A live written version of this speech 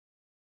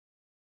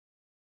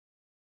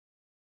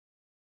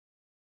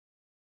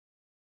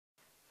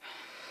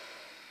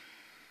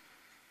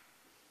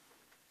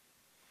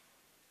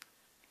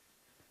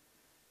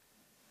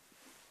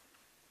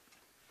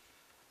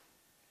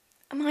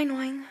Am I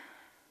annoying?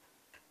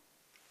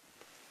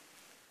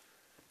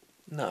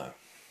 No.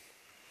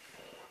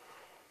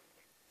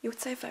 You would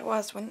say if I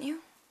was, wouldn't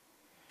you?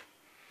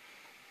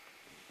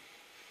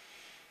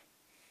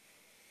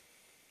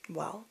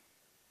 Well?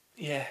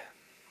 Yeah.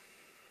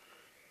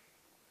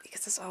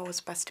 Because it's always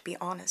best to be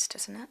honest,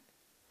 isn't it?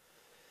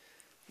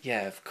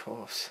 Yeah, of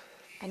course.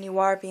 And you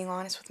are being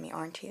honest with me,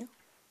 aren't you?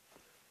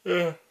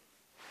 Yeah.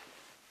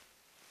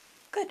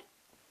 Good.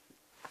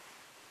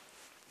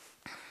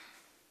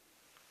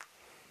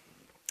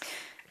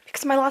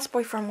 Because my last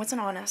boyfriend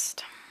wasn't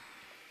honest.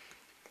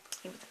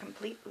 He was a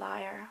complete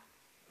liar.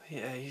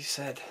 Yeah, you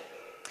said.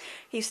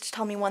 He used to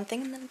tell me one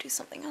thing and then do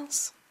something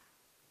else.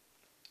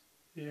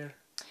 Yeah.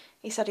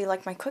 He said he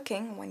liked my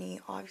cooking when he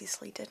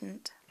obviously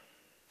didn't.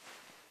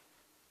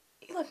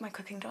 You like my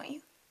cooking, don't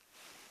you?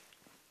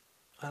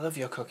 I love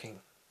your cooking.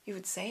 You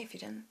would say if you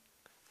didn't.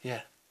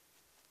 Yeah.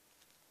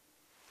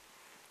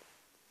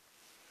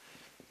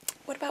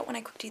 What about when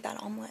I cooked you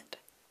that omelette?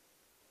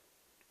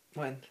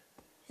 When?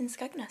 In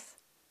Skegness.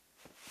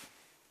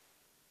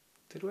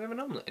 Did we have an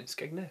omelette in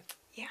Skegness?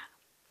 Yeah.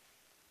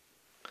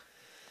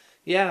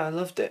 Yeah, I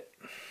loved it.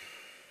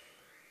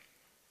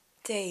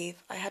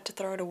 Dave, I had to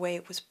throw it away.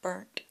 It was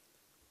burnt.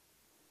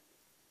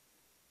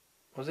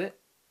 Was it?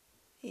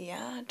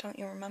 Yeah, don't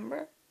you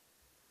remember?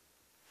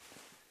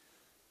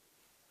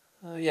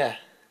 Yeah.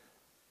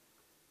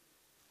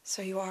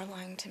 So you are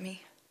lying to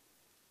me.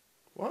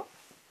 What?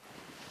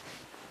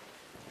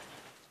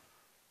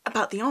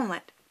 About the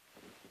omelette.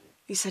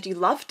 You said you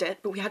loved it,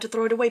 but we had to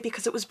throw it away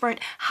because it was burnt.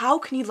 How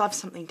can you love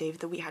something, Dave,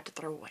 that we had to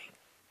throw away?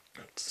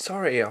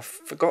 Sorry, I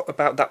forgot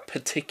about that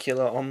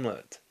particular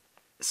omelette.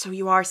 So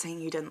you are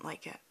saying you didn't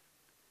like it?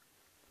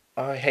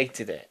 I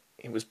hated it.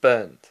 It was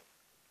burnt.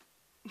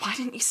 Why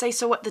didn't you say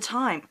so at the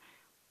time?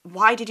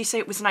 Why did you say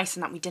it was nice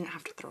and that we didn't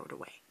have to throw it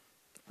away?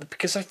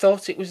 Because I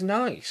thought it was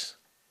nice.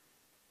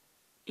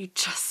 You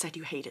just said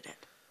you hated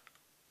it.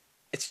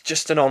 It's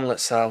just an omelette,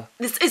 Sal.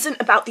 This isn't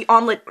about the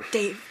omelette,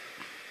 Dave.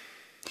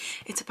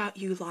 It's about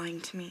you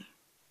lying to me.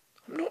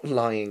 I'm not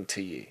lying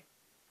to you.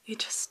 You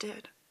just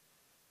did.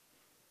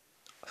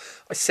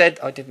 I said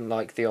I didn't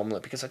like the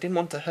omelette because I didn't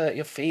want to hurt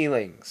your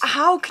feelings.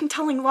 How can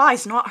telling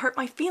lies not hurt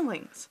my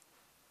feelings?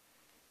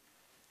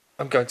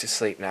 I'm going to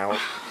sleep now.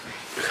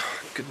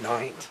 Good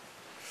night.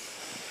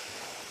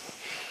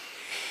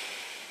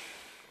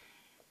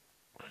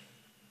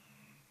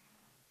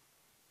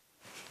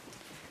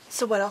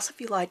 So what else have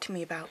you lied to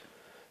me about?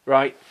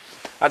 Right,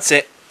 that's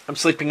it. I'm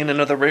sleeping in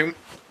another room.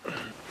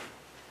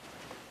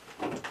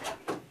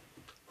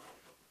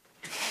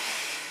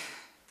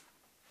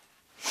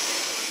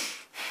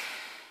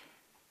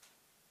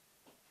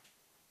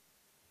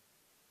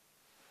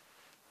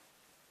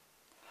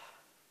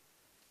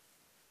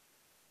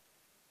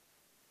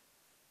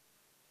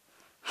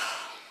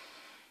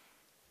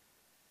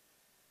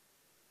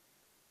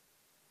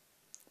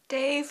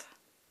 Dave?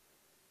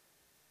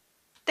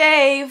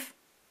 Dave!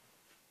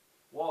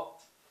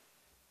 What?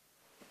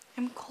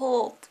 I'm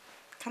cold.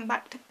 Come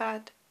back to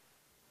bed.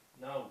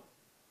 No.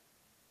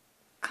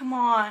 Come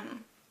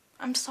on.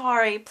 I'm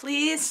sorry,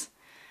 please.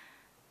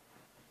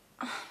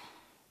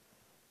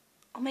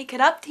 I'll make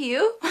it up to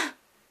you.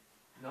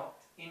 Not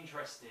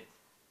interested.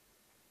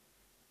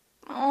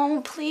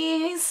 Oh,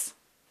 please.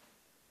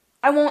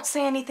 I won't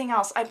say anything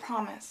else, I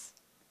promise.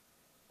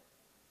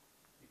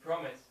 You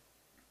promise?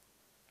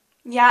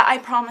 Yeah, I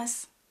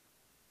promise.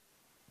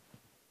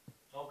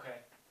 Okay,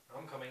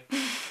 I'm coming.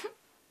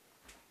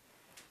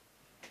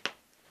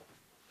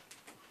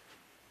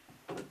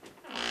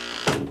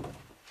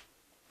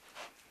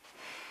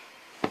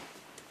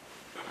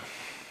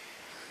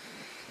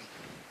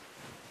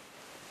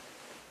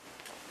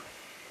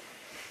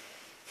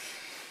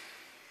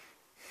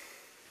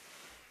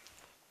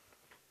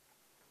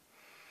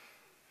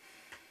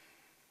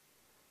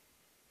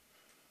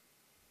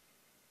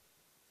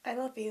 I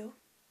love you.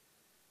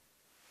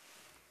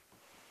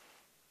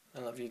 I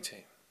love you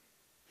too.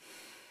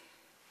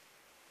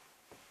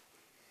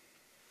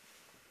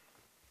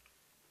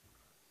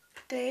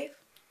 Dave,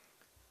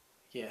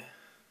 Yeah.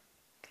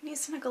 can you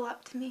snuggle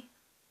up to me?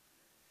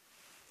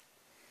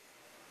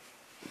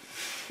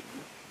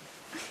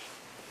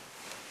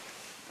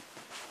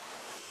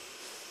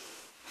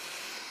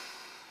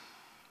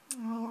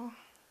 Oh,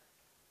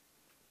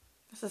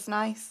 this is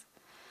nice.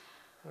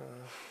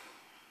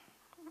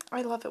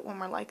 I love it when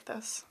we're like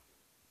this.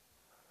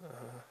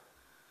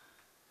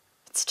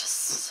 It's just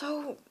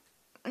so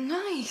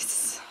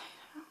nice.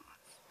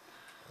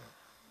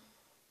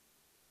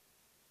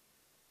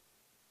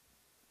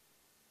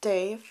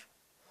 Dave?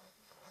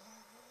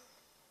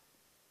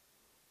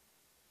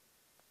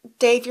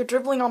 Dave, you're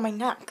dribbling on my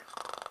neck.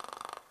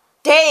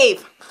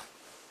 Dave!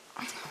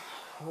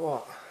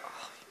 What?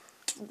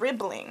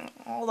 Dribbling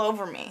all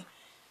over me.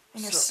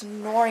 And you're So-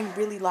 snoring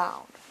really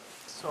loud.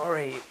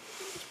 Sorry,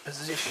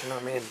 position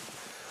I'm in.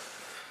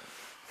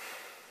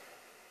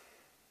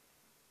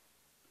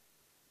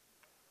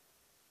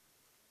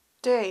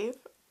 Dave?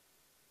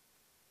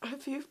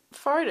 Have you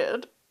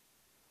farted?